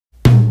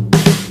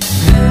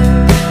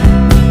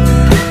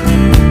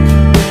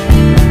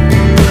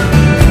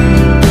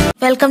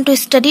Welcome to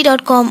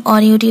study.com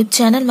और YouTube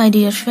channel my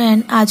dear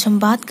friend. आज हम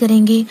बात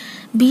करेंगे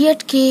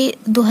बीएड के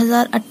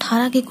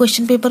 2018 के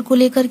क्वेश्चन पेपर को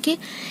लेकर के,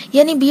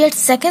 यानी बीएड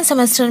सेकेंड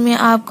सेमेस्टर में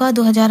आपका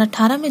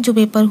 2018 में जो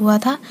पेपर हुआ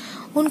था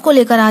उनको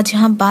लेकर आज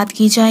यहाँ बात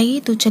की जाएगी।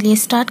 तो चलिए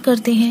स्टार्ट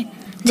करते हैं।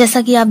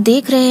 जैसा कि आप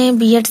देख रहे हैं,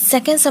 BEd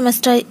second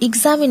semester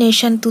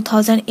examination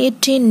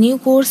 2018 new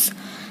course,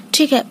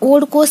 ठीक है।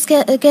 ओल्ड कोर्स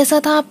कैसा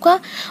था आपका,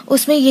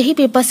 उसमें यही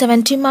पेपर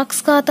 70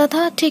 मार्क्स का आता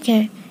था, ठीक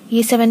है।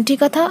 ये 70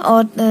 का था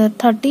और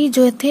 30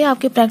 जो थे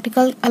आपके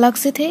प्रैक्टिकल अलग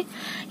से थे।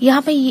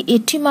 यहाँ पे ये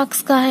 80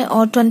 मार्क्स का है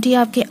और 20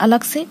 आपके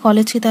अलग से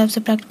कॉलेज की तरफ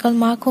से प्रैक्टिकल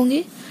मार्क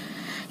होंगे।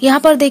 यहाँ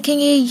पर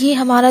देखेंगे ये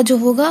हमारा जो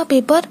होगा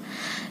पेपर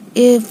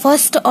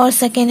फर्स्ट और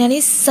सेकेंड यानी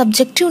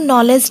subjective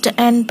knowledge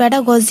and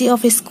pedagogy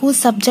of school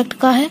subject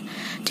का है,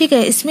 ठीक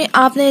है। इसमें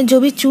आपने जो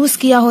भी चूज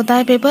किया होता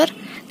है पेपर,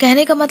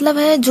 कहने का मतलब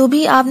है जो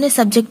भी आपने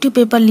सब्जेक्टिव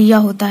पेपर लिया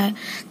होता है,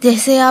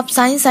 जैसे आप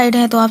साइंस साइड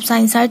है तो आप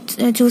साइंस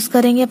साइड चूज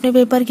करेंगे अपने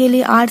पेपर के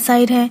लिए। आर्ट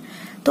साइड है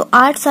तो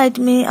आर्ट साइड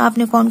में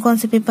आपने कौन कौन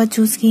से पेपर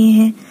चूज किए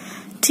हैं,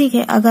 ठीक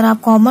है। अगर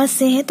आप कॉमर्स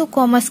से हैं तो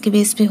कॉमर्स के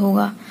बेस पे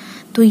होगा।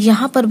 तो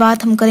यहाँ पर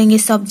बात हम करेंगे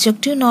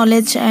subjective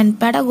knowledge and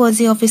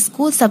pedagogy of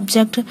school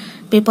subject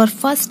paper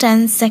first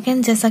and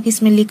second, जैसा कि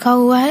इसमें लिखा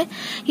हुआ है।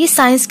 ये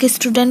साइंस के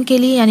स्टूडेंट के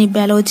लिए यानी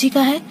बायोलॉजी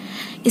का है।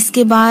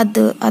 इसके बाद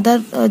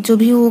अदर जो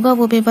भी होगा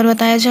वो पेपर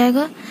बताया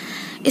जाएगा।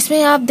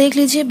 इसमें आप देख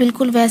लीजिए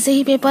बिल्कुल वैसे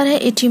ही पेपर है,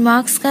 80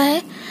 मार्क्स का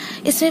है।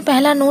 इसमें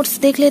पहला नोट्स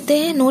देख लेते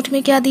हैं। नोट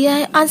में क्या दिया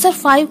है, answer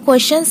 5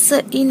 questions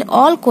in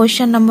all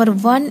question number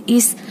 1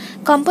 is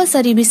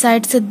compulsory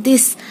besides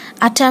this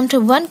attempt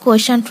 1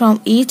 question from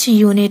each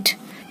unit.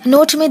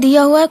 Note में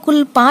दिया हुआ है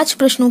कुल 5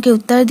 प्रश्नों के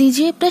उत्तर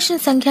दीजिए। प्रश्न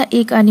संख्या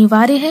 1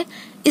 अनिवार्य है।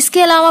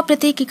 इसके अलावा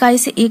प्रत्येक इकाई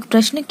से 1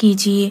 प्रश्न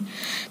कीजिए,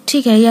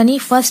 ठीक है। यानी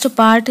फर्स्ट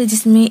पार्ट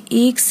जिसमें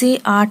 1 से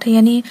 8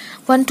 यानी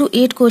 1 to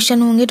 8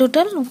 क्वेश्चन होंगे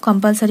टोटल,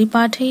 कंपलसरी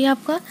पार्ट है ये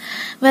आपका।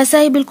 वैसा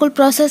ही बिल्कुल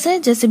प्रोसेस है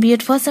जैसे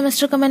बीएड फर्स्ट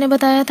सेमेस्टर का मैंने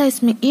बताया था।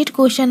 इसमें 8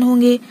 क्वेश्चन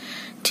होंगे,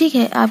 ठीक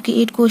है। आपके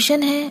 8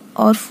 क्वेश्चन है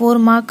और 4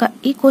 मार्क का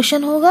एक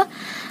क्वेश्चन होगा,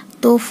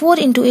 तो 4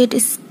 into 8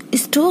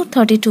 is to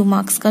 32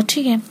 मार्क्स का,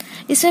 ठीक है।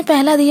 इसमें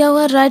पहला दिया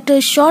हुआ right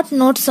short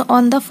notes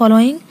on the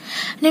following,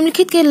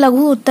 निम्नलिखित के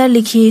लघु उत्तर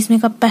लिखिए। इसमें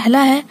का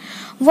पहला है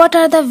what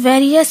are the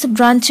various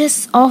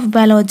branches of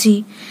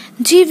biology,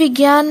 जीव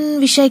विज्ञान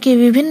विषय के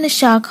विभिन्न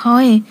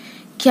शाखाएं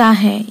क्या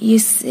है,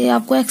 ये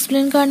आपको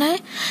एक्सप्लेन करना है।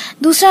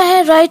 दूसरा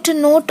है right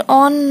note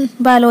on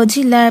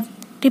biology lab,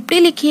 टिप्पणी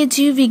लिखिए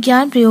जीव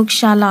विज्ञान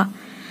प्रयोगशाला,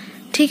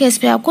 ठीक है। इस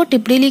पे आपको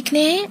टिप्पणी लिखने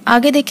हैं।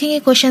 आगे देखेंगे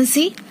क्वेश्चन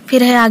सी,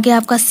 फिर है आगे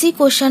आपका सी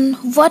question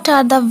what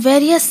are the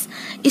various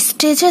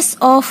stages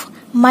of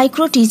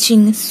micro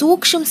teaching,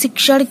 सूक्ष्म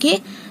शिक्षण के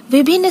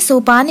विभिन्न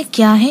सोपान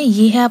क्या हैं,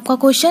 ये है आपका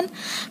क्वेश्चन।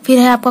 फिर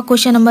है आपका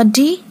question number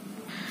D,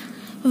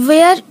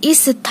 where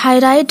is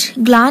thyroid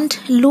gland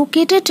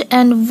located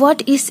and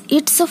what is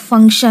its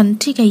function,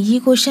 ठीक है। ये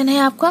क्वेश्चन है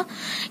आपका,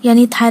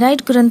 यानी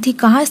थायराइड ग्रंथि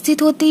कहाँ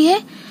स्थित होती है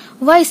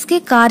वह इसके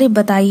कार्य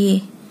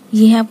बताइए,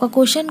 ये है आपका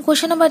क्वेश्चन।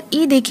 क्वेश्चन नंबर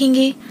ई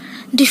देखेंगे,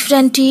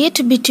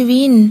 differentiate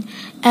between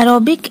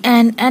aerobic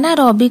and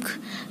anaerobic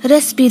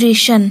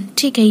respiration,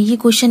 ठीक है। ये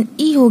क्वेश्चन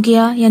ई हो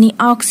गया, यानी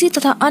ऑक्सी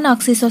तथा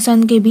अनऑक्सी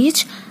श्वसन के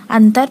बीच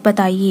अंतर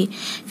बताइए।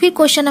 फिर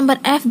क्वेश्चन नंबर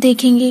एफ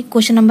देखेंगे।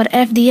 क्वेश्चन नंबर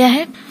एफ दिया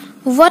है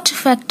what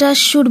factors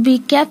should be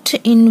kept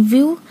in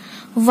view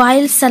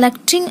while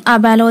selecting a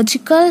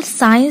biological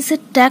science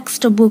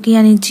text book,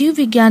 यानी जीव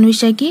विज्ञान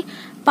विषय की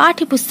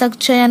पाठ्य पुस्तक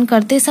चयन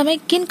करते समय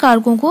किन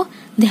कारकों को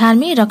ध्यान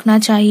में रखना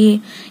चाहिए,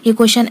 ये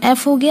क्वेश्चन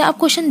एफ हो गया। अब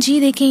क्वेश्चन जी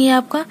देखेंगे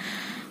आपका,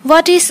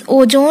 what is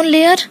ozone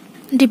layer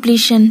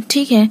depletion,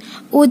 ठीक है।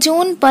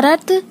 ओजोन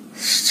परत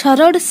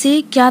क्षरण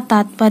से क्या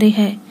तात्पर्य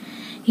है,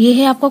 ये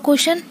है आपका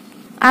क्वेश्चन।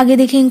 आगे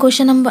देखेंगे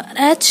question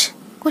number H.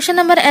 Question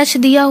number H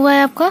दिया हुआ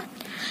है आपका,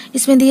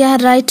 इसमें दिया है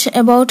right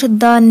about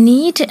the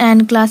need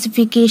and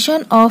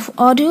classification of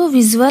audio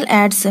visual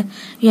aids,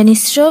 यानी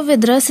श्रव्य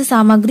दृश्य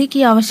सामग्री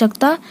की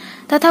आवश्यकता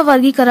तथा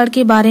वर्गीकरण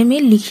के बारे में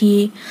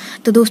लिखिए।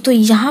 तो दोस्तों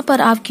यहाँ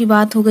पर आपकी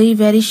बात हो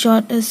गई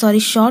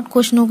शॉर्ट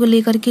क्वेश्चनों को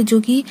लेकर के, जो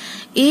कि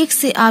 1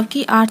 से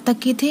आपकी 8 तक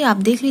के थे। आप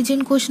देख लीजिए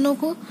इन क्वेश्चनों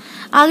को।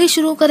 आगे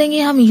शुरू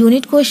करेंगे हम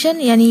यूनिट क्वेश्चन,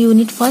 यानी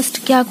यूनिट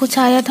फर्स्ट क्या कुछ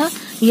आया था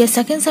ये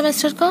सेकेंड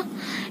सेमेस्टर का।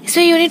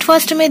 इसमें यूनिट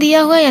फर्स्ट में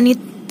दिया हुआ यानी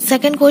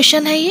सेकेंड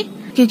क्वेश्चन है ये,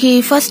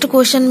 क्योंकि फर्स्ट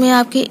क्वेश्चन में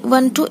आपके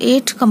 1 to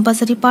 8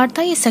 कंपल्सरी पार्ट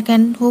था, ये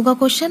सेकेंड होगा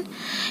क्वेश्चन।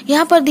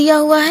 यहाँ पर दिया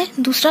हुआ है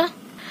दूसरा,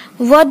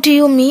 what do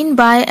you mean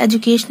by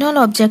educational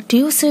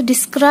objectives,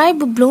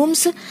 describe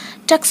blooms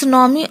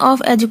taxonomy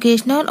of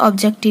educational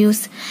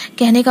objectives,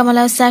 कहने का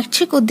मतलब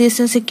शैक्षिक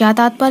उद्देश्यों से क्या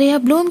तात्पर्य है,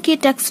 ब्लूम की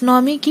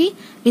टैक्सोनॉमी की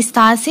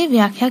विस्तार से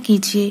व्याख्या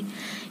कीजिए।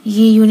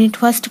 ये यूनिट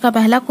फर्स्ट का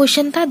पहला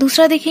क्वेश्चन था।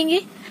 दूसरा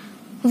देखेंगे,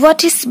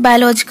 What is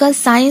biological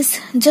science?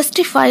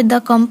 Justify the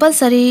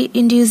compulsory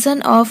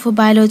inclusion of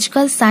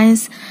biological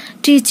science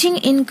teaching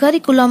in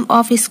curriculum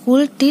of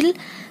school till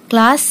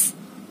class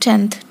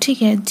 10th,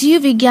 ठीक है।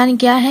 जीव विज्ञान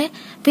क्या है,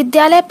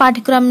 विद्यालय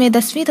पाठ्यक्रम में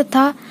 10वीं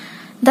तथा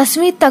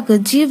 10वीं तक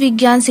जीव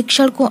विज्ञान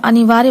शिक्षण को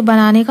अनिवार्य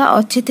बनाने का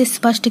औचित्य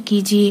स्पष्ट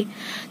कीजिए।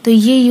 तो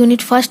ये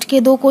यूनिट फर्स्ट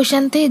के 2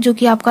 क्वेश्चन थे, जो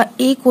कि आपका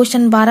एक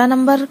क्वेश्चन 12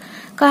 नंबर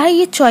का है।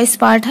 ये चॉइस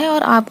पार्ट है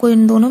और आपको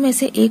इन दोनों में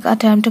से एक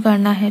अटेम्प्ट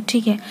करना है।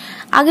 ठीक है,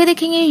 आगे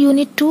देखेंगे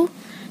यूनिट 2।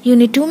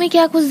 यूनिट 2 में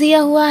क्या कुछ दिया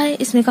हुआ है,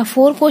 इसमें का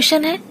 4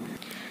 क्वेश्चन है।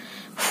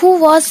 Who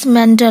was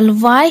Mendel?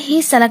 Why he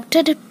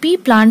selected pea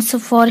plants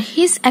for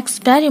his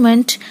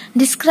experiment?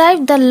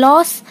 Describe the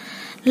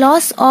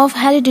loss of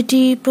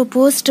heredity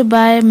proposed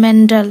by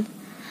Mendel.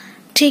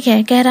 ठीक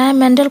है, कह रहा है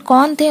मेंडल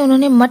कौन थे,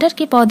 उन्होंने मटर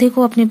के पौधे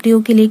को अपने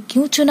प्रयोग के लिए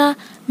क्यों चुना,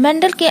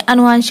 मेंडल के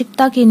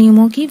आनुवंशिकता के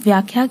नियमों की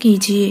व्याख्या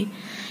कीजिए।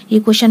 ये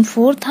क्वेश्चन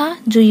 4 था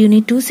जो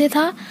यूनिट 2 से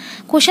था।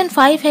 क्वेश्चन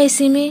 5 है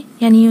इसी में,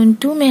 यानी यूनिट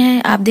 2 में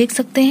है, आप देख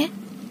सकते हैं।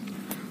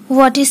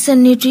 What is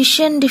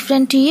nutrition?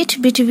 Differentiate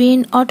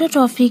between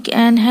autotrophic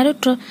and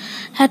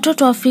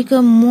heterotrophic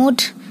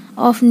mode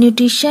of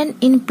nutrition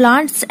in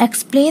plants.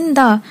 Explain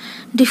the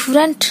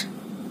different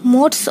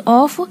modes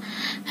of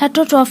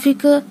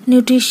heterotrophic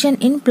nutrition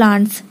in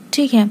plants.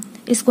 ठीक है,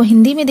 इसको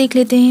हिंदी में देख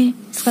लेते हैं,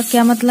 इसका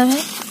क्या मतलब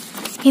है।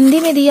 हिंदी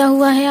में दिया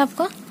हुआ है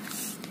आपका,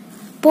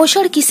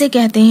 पोषण किसे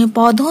कहते हैं,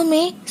 पौधों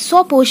में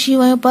स्वपोषी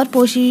व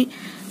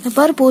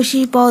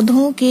परपोषी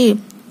पौधों के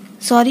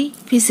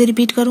फिर से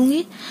रिपीट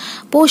करूंगी।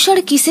 पोषण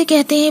किसे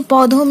कहते हैं,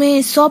 पौधों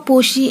में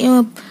स्वपोषी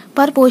एवं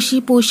परपोषी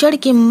पोषण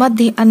के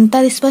मध्य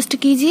अंतर स्पष्ट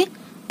कीजिए।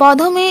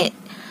 पौधों में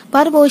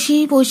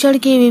परपोषी पोषण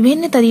के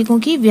विभिन्न तरीकों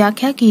की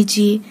व्याख्या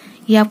कीजिए।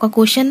 ये आपका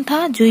क्वेश्चन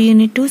था जो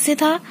यूनिट 2 से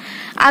था।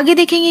 आगे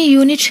देखेंगे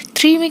यूनिट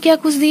 3 में क्या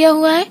कुछ दिया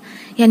हुआ है,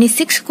 यानी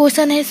 6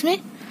 क्वेश्चन है इसमें।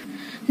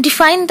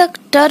 Define the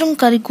term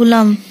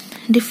curriculum,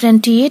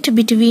 differentiate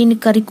between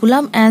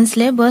curriculum and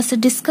syllabus,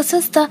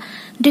 discusses the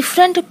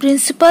different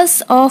principles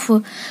of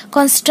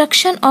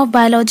construction of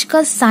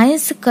biological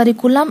science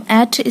curriculum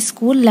at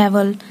school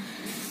level.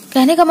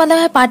 कहने का मतलब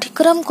है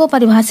पाठ्यक्रम को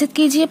परिभाषित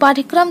कीजिए,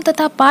 पाठ्यक्रम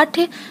तथा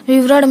पाठ्य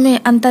विवरण में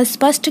अंतर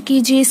स्पष्ट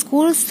कीजिए,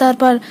 स्कूल स्तर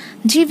पर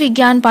जीव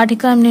विज्ञान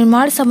पाठ्यक्रम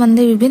निर्माण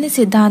संबंधी विभिन्न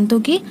सिद्धांतों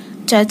की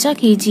चर्चा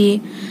कीजिए।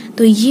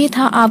 तो ये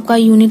था आपका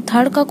यूनिट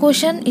 3 का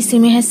क्वेश्चन, इसी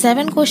में है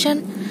 7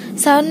 क्वेश्चन।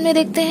 7 में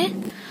देखते हैं,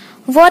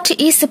 What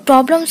is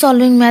problem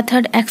solving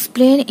method?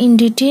 Explain in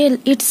detail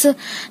its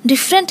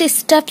different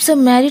steps,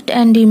 merit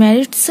and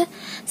demerits.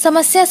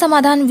 समस्या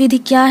समाधान विधि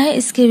क्या है,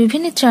 इसके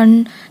विभिन्न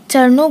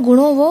चरणों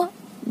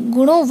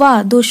गुणों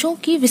व दोषों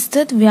की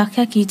विस्तृत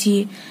व्याख्या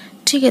कीजिए।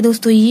 ठीक है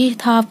दोस्तों, ये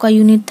था आपका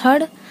यूनिट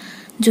 3,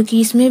 जो कि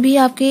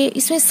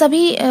इसमें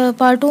सभी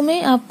पार्टों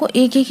में आपको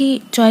एक एक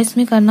ही चॉइस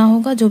में करना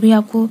होगा, जो भी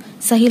आपको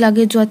सही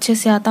लगे, जो अच्छे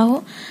से आता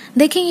हो।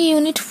 देखेंगे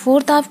यूनिट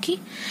 4 आपकी।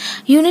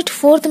 यूनिट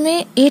 4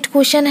 में 8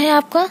 क्वेश्चन है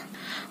आपका।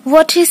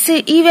 What is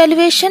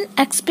evaluation?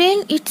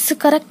 Explain its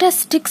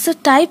characteristics,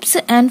 types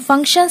and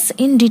functions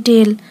in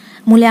detail.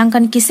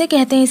 मूल्यांकन किसे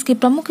कहते हैं, इसकी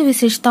प्रमुख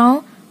विशेषताओं,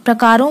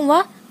 प्रकारों व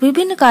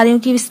विभिन्न कार्यों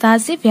की विस्तार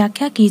से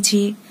व्याख्या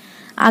कीजिए।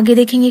 आगे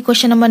देखेंगे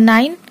क्वेश्चन नंबर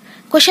 9।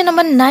 क्वेश्चन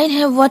नंबर 9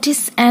 है, What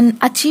is an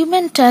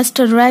achievement test?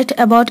 Write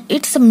about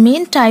its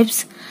main types.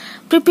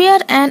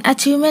 Prepare an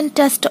achievement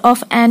test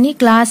of any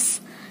class.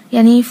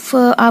 यानी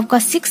आपका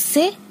 6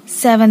 से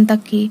 7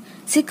 तक की,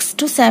 6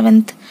 to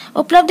 7th।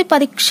 उपलब्धि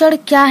परीक्षण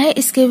क्या है,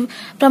 इसके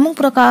प्रमुख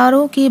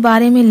प्रकारों के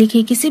बारे में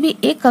लिखिए। किसी भी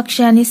एक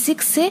कक्षा यानी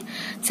 6 से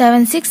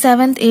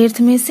 7th 8th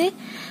में से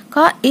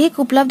का एक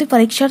उपलब्धि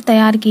परीक्षण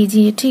तैयार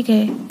कीजिए। ठीक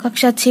है,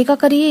 कक्षा 6 का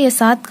करिए या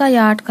 7 का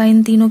या 8 का,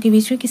 इन तीनों के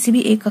बीच में किसी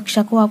भी एक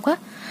कक्षा को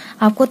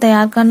आपको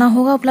तैयार करना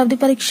होगा उपलब्धि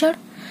परीक्षण।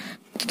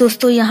 तो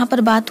दोस्तों यहाँ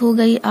पर बात हो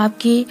गई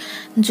आपकी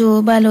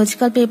जो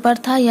बायोलॉजिकल पेपर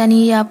था, यानी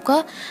ये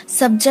आपका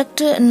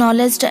subject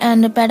knowledge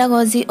and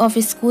pedagogy of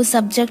school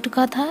subject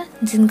का था।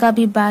 जिनका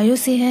भी बायो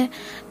से है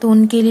तो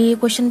उनके लिए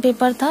क्वेश्चन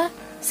पेपर था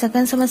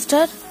 2nd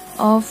सेमेस्टर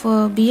ऑफ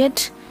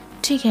B.ed।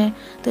 ठीक है,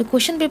 तो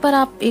क्वेश्चन पेपर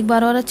आप एक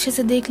बार और अच्छे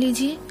से देख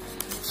लीजिए।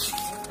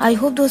 आई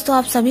होप दोस्तों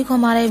आप सभी को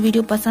हमारा ये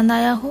वीडियो पसंद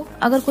आया हो।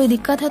 अगर कोई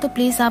दिक्कत है तो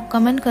प्लीज आप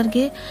कमेंट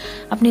करके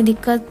अपनी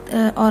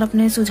दिक्कत और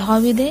अपने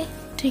सुझाव भी दें।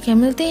 ठीक है,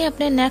 मिलते हैं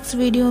अपने नेक्स्ट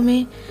वीडियो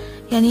में,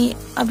 यानी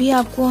अभी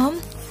आपको हम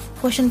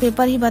क्वेश्चन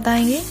पेपर ही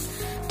बताएंगे।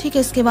 ठीक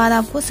है, इसके बाद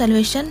आपको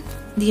सॉल्यूशन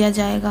दिया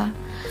जाएगा।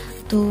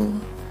 तो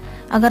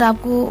अगर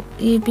आपको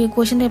ये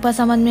क्वेश्चन पेपर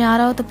समझ में आ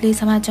रहा हो तो प्लीज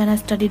हमारे चैनल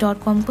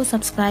study.com को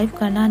सब्सक्राइब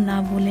करना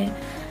ना भूलें।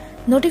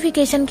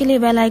 नोटिफिकेशन के लिए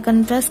बेल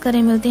आइकन प्रेस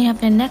करें। मिलते हैं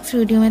अपने नेक्स्ट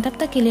वीडियो में, तब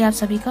तक के लिए आप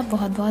सभी का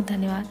बहुत बहुत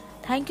धन्यवाद।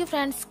 Thank you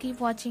friends,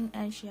 keep watching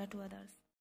and share to others.